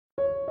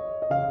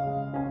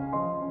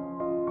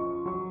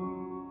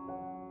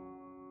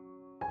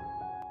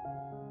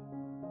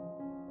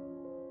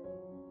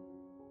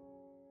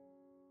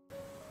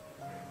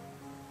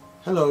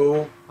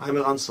Hello, I'm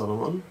Eran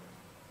Solomon.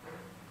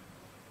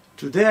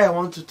 Today I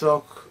want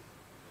to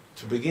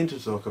begin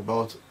to talk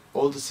about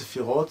all the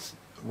Sefirot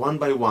one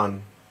by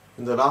one.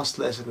 In the last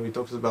lesson we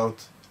talked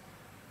about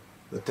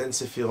the 10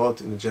 Sefirot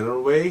in a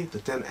general way, the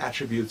 10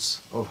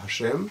 attributes of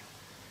Hashem.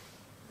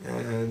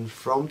 And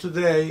from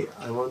today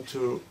I want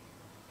to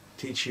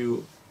teach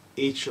you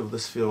each of the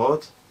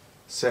Sefirot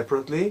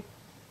separately.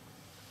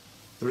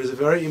 There is a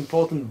very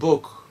important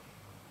book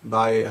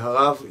by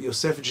Harav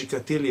Yosef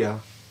Gikatilia,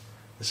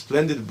 a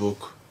splendid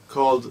book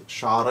called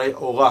Shear,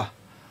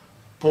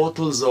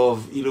 Portals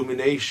of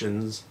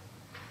Illumination,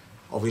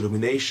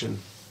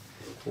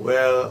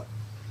 where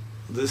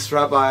this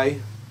rabbi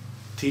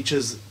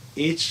teaches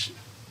each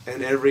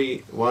and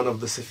every one of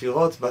the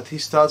Sefirot, but he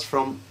starts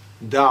from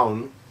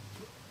down,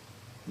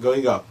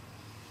 going up.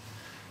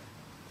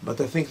 But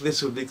I think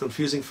this will be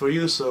confusing for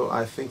you, so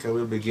I think I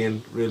will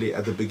begin really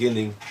at the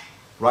beginning,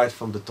 right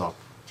from the top.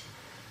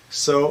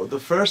 So the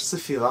first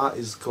Sefirah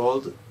is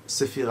called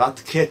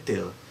Sefirat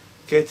Keter.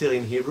 Keter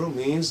in Hebrew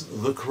means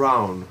the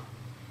crown.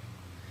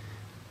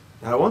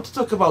 Now I want to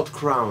talk about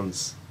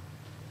crowns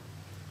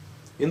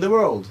in the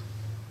world.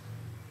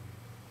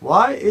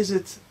 Why is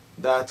it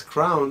that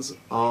crowns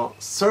are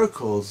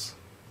circles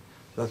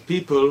that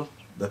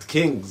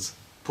kings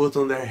put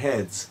on their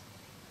heads?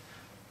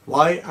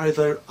 Why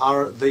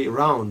are they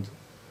round?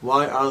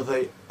 Why are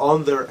they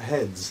on their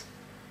heads?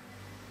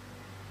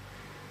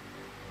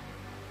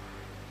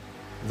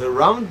 The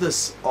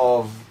roundness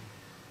of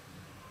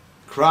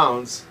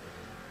crowns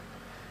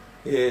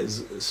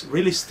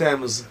really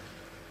stems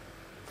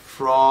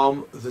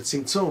from the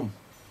tzimtzum,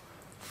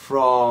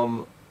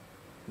 from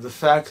the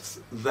fact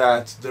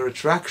that the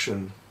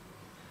retraction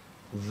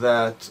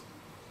that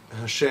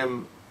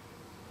Hashem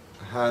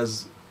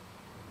has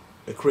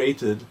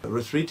created,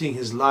 retreating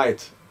His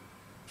light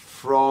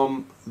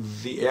from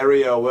the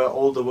area where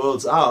all the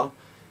worlds are,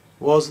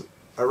 was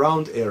a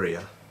round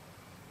area.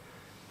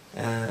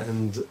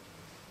 And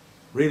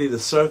really the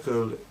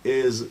circle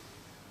is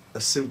a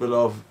symbol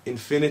of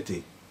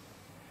infinity.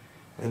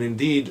 And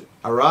indeed,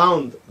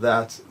 around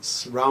that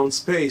round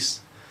space,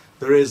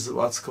 there is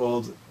what's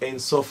called Ein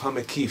Sof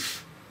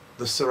HaMekif,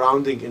 the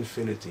surrounding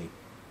infinity.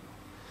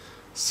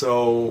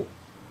 So,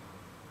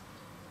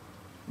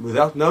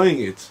 without knowing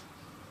it,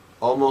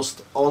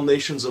 almost all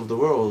nations of the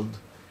world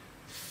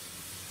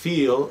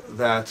feel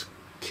that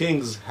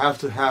kings have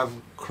to have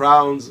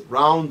crowns,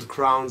 round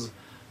crowns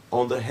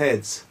on their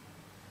heads.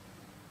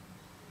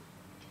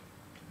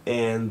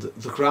 And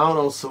the crown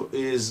also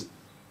is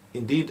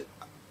indeed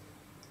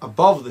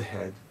above the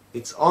head.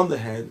 It's on the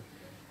head,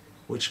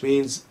 which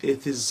means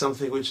it is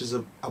something which is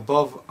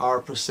above our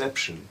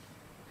perception.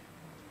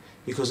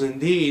 Because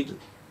indeed,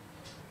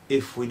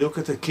 if we look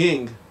at a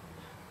king,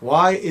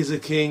 why is a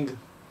king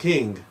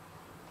king?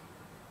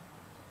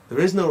 There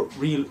is no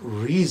real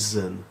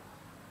reason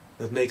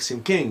that makes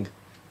him king.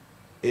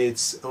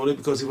 It's only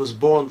because he was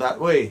born that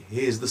way.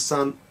 He is the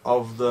son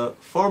of the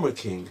former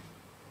king.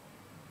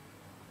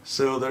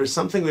 So there is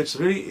something which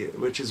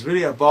is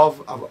really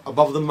above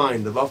the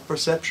mind, above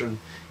perception,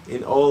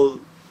 in all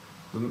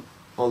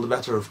the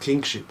matter of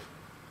kingship.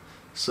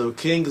 So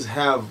kings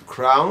have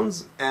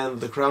crowns,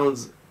 and the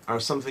crowns are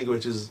something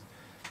which is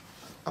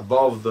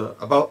above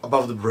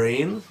the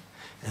brain,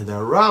 and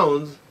they're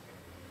round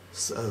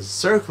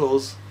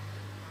circles,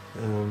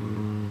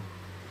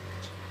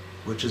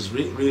 which is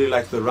really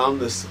like the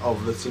roundness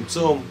of the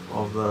tzimtzum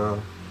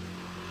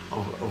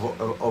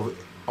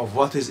of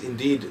what is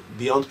indeed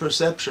beyond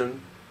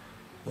perception,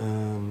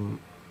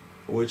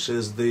 which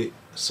is the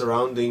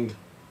surrounding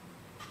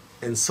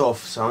Ein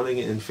Sof, surrounding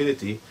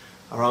infinity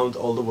around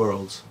all the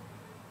worlds.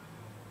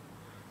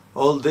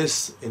 All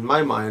this, in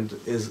my mind,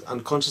 is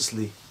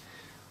unconsciously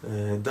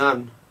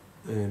done,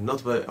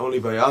 not only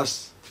by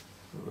us,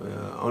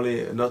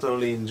 not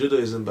only in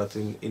Judaism, but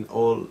in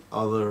all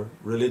other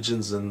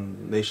religions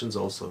and nations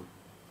also.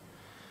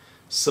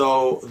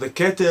 So the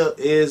Keter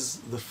is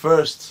the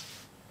first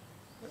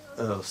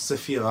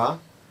Sefirah,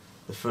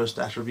 the first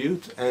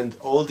attribute, and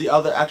all the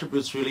other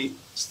attributes really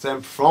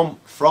stem from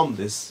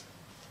this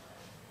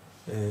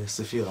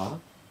Sefirah.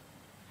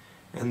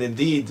 And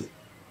indeed,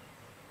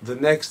 the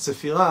next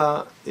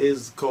Sefirah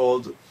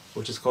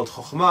which is called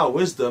Chokhmah,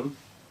 wisdom,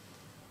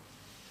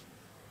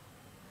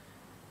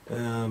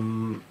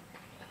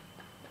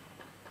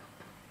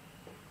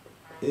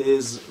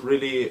 is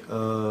really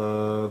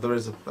there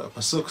is a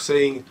pasuk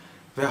saying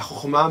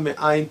 "Ve'chokhmah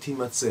me'ayin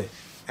timatzeh,"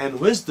 and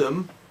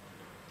wisdom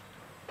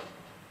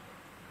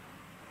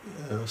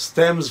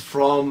stems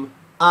from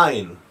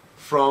ayin,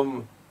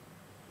 from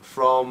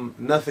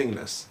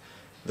nothingness.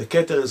 The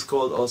Keter is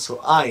called also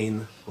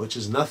ayin, which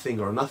is nothing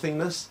or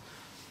nothingness,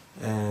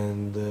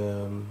 and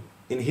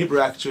in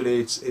Hebrew actually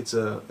it's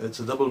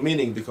a double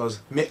meaning, because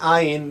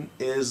me'ayin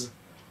is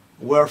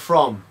where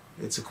from.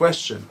 It's a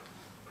question.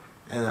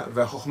 And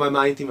ve'chokhmah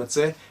me'ayin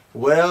timatzeh,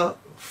 where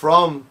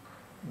from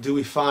do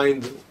we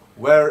find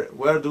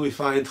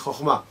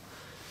chokhmah?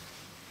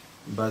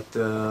 But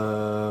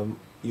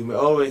you may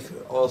always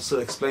also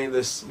explain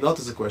this not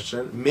as a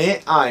question. Me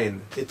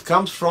ein. It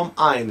comes from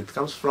ein. It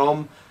comes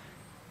from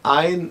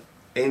ein,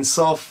 ein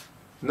sof,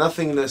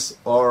 nothingness,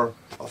 or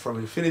from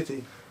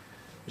infinity,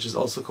 which is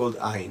also called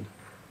ein.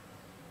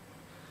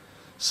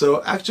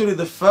 So actually,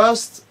 the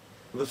first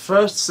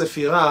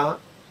Sefirah,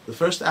 the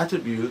first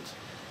attribute,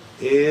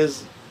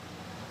 is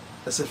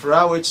a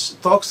Sefirah which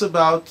talks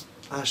about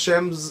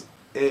Hashem's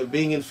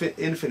being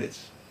infinite.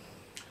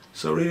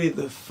 So really,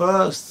 the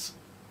first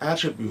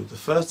attribute, the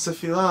first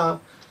Sefirah,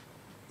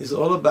 is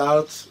all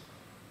about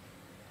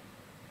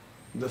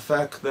the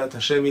fact that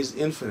Hashem is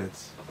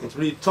infinite. It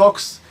really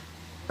talks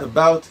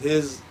about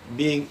His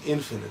being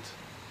infinite.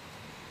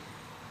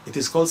 It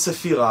is called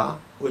Sefirah,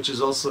 which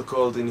is also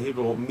called in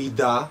Hebrew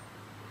midah,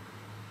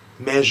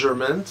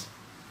 measurement,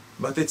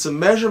 but it's a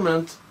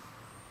measurement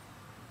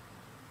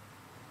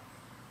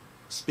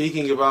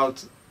speaking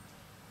about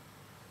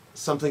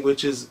something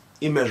which is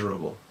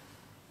immeasurable.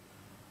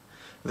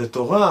 The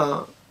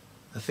Torah,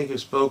 I think we've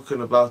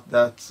spoken about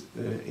that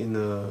in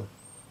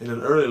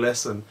an early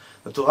lesson.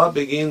 The Torah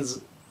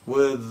begins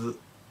with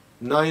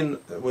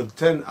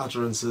 10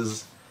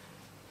 utterances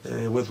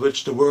with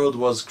which the world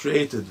was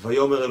created.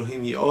 Vayomer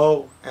Elohim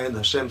Yi'or, and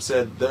Hashem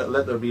said,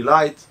 "Let there be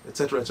light,"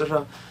 etc.,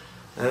 etc.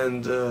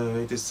 And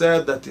it is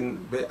said that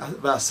in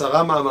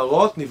V'asara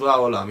ma'amarot nivra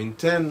olam. In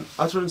 10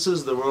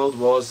 utterances, the world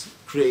was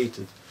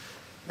created.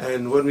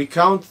 And when we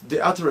count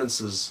the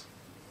utterances,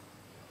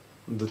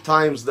 the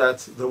times that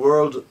the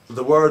word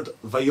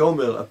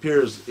Vayomer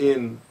appears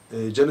in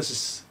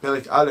Genesis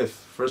Perek Aleph,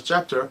 first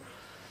chapter,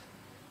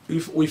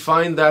 we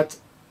find that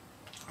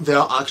there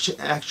are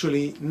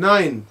actually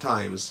 9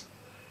 times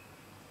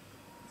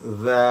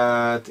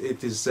that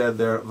it is said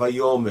there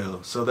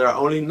Vayomer. So there are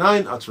only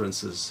 9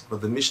 utterances,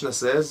 but the Mishnah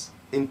says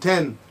in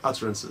 10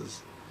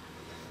 utterances.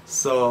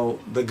 So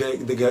the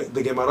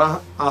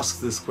Gemara asks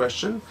this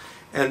question,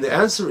 and the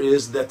answer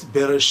is that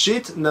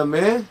Bereshit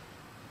Nameh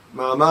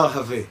Ma'amar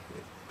Haveh.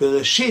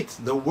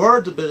 Bereshit, the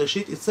word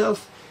Bereshit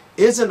itself,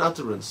 is an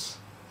utterance.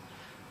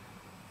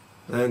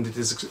 And it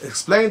is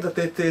explained that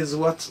it is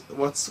what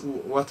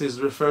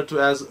is referred to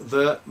as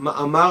the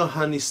Ma'amar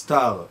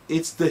HaNistar.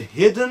 It's the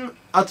hidden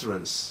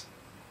utterance.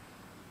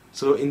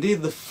 So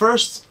indeed, the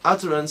first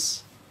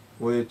utterance,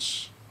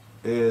 which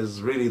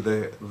is really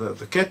the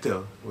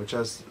Keter, which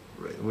is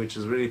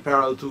really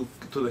parallel to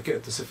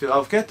the Sefirah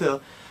of Keter,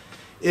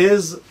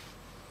 is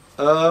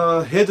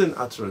a hidden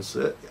utterance.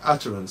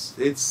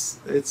 It's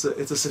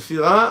a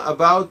Sefirah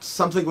about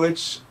something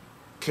which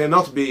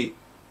cannot be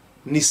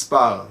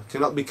nispar,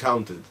 cannot be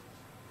counted.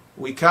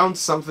 We count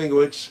something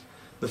which,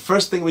 the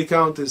first thing we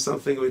count is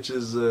something which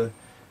is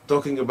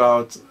talking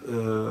about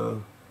the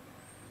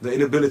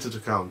inability to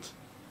count,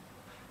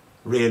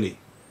 really,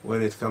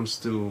 when it comes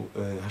to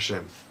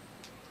Hashem,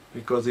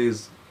 because He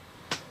is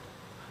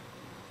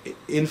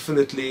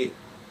infinitely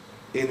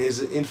in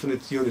His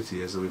infinite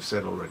unity, as we've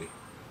said already.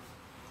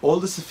 All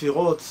the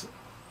Sefirot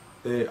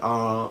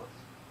are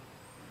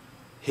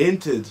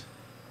hinted,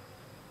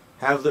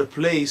 have their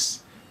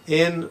place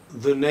in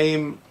the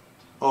name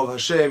of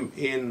Hashem,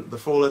 in the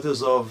 4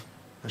 letters of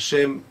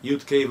Hashem,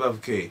 Yud Kei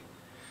Vav Kei.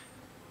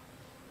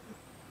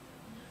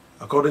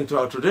 According to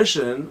our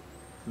tradition,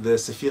 the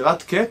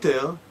Sefirat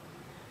Keter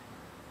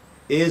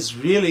is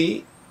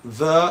really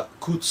the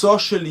Kutzo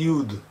Shel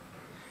Yud.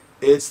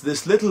 It's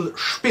this little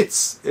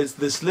spitz, it's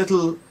this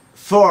little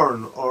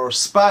thorn or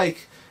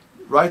spike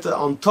right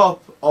on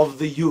top of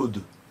the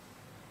Yud,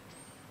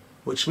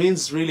 which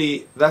means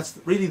really, that's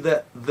really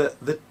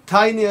the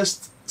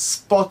tiniest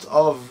spot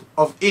of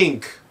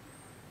ink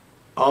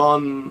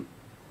on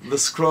the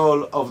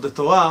scroll of the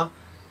Torah,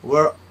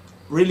 where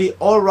really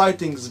all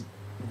writings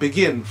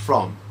begin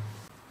from.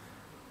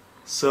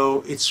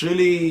 So it's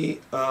really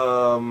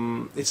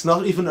it's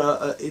not even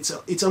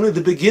it's only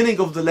the beginning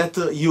of the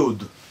letter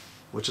Yud,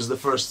 which is the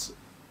first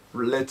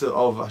letter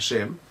of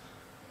Hashem.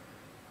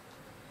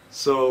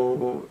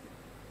 So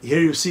here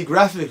you see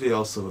graphically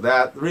also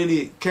that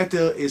really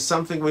Keter is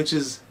something which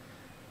is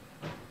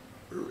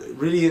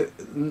really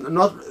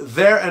not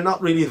there and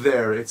not really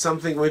there. It's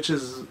something which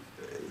is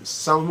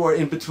somewhere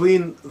in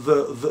between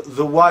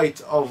the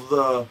white of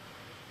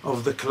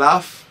the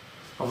cloth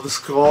of the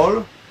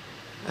scroll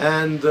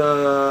and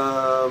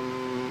the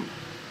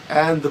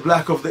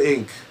black of the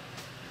ink.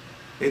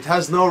 It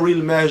has no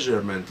real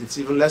measurement. It's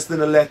even less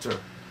than a letter,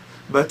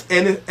 but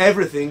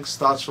everything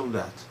starts from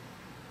that.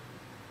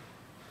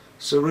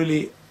 So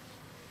really,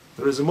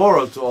 there is a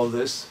moral to all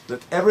this,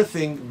 that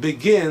everything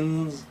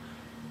begins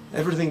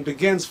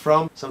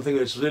from something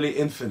which is really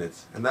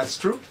infinite, and that's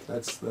true.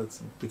 That's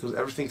because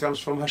everything comes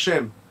from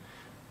Hashem,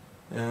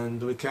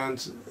 and we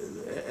can't.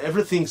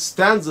 Everything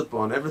stands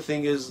upon.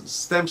 Everything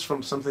stems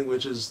from something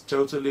which is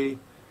totally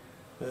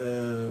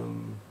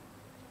beyond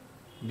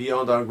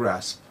our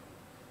grasp.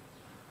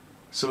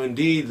 So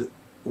indeed,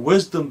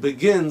 wisdom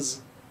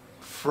begins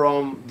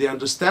from the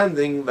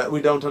understanding that we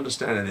don't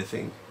understand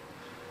anything.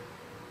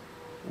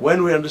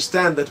 When we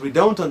understand that we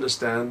don't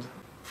understand,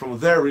 from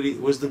there really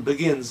wisdom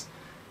begins,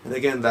 And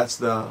again, that's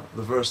the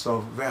verse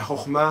of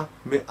Ve'chochma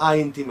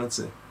me'ayin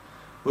timatzeh.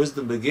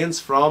 Wisdom begins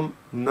from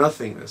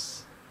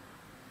nothingness.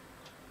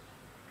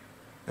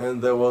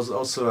 And there was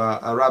also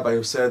a rabbi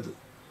who said,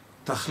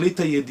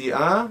 Tachlita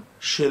yedi'ah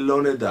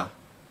shelo neda.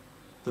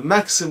 The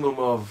maximum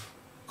of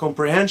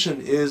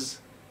comprehension is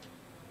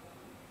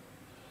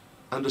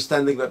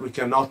understanding that we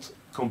cannot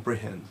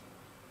comprehend.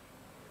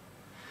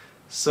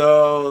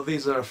 So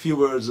these are a few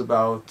words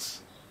about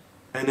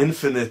an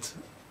infinite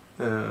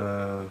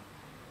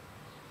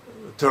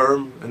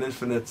term, an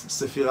infinite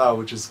Sefirah,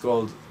 which is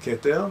called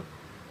Keter.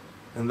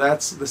 And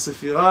that's the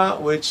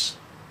Sefirah which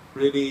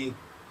really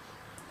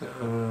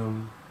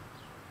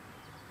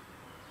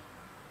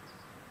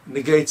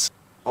negates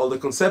all the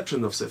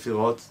conception of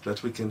Sefirot,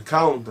 that we can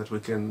count, that we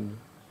can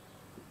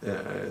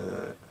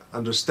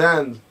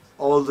understand,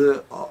 all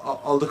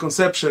the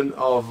conception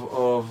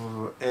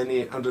of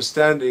any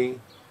understanding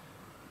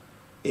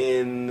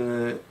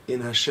in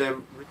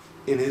Hashem,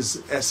 in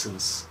His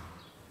essence.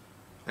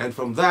 And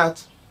from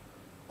that,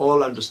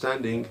 all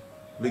understanding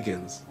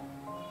begins.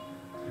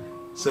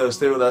 So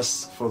stay with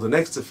us for the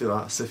next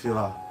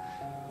Sefirah,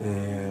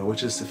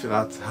 which is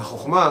Sefirat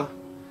HaChochma,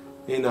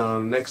 in our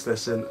next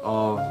lesson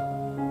of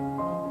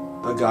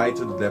A Guide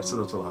to the Depths of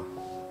the Torah.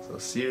 So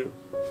see you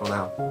for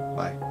now.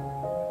 Bye.